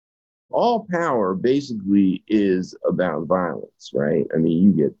all power basically is about violence, right? I mean,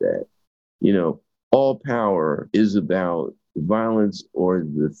 you get that. You know, all power is about violence or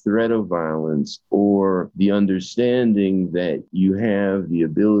the threat of violence or the understanding that you have the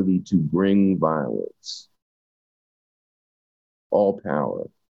ability to bring violence. All power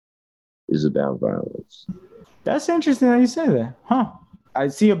is about violence. That's interesting that you say that, huh? I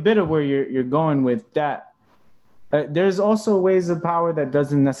see a bit of where you're going with that. There's also ways of power that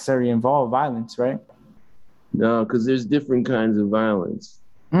doesn't necessarily involve violence, right? No, because there's different kinds of violence.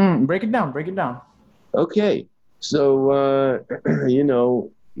 Break it down. Break it down. Okay, so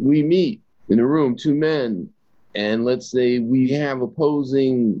we meet in a room, two men, and let's say we have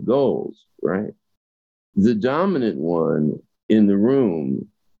opposing goals, right? The dominant one in the room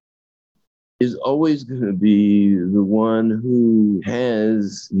is always going to be the one who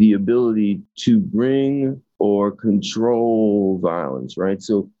has the ability to bring or control violence, right?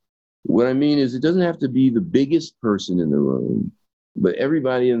 So what I mean is it doesn't have to be the biggest person in the room, but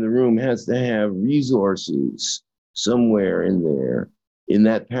everybody in the room has to have resources somewhere in there in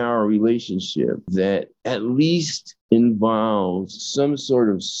that power relationship that at least involves some sort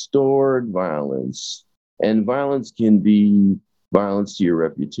of stored violence. And violence can be violence to your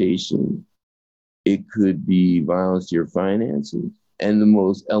reputation. It could be violence to your finances. And the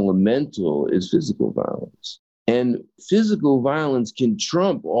most elemental is physical violence. And physical violence can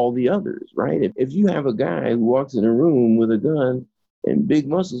trump all the others, right? If you have a guy who walks in a room with a gun and big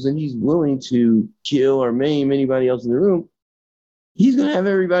muscles and he's willing to kill or maim anybody else in the room, he's going to have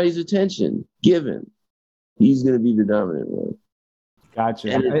everybody's attention given. He's going to be the dominant one.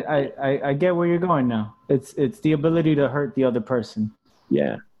 Gotcha. I get where you're going now. It's the ability to hurt the other person.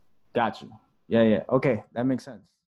 Yeah. Gotcha. Yeah. Okay, that makes sense.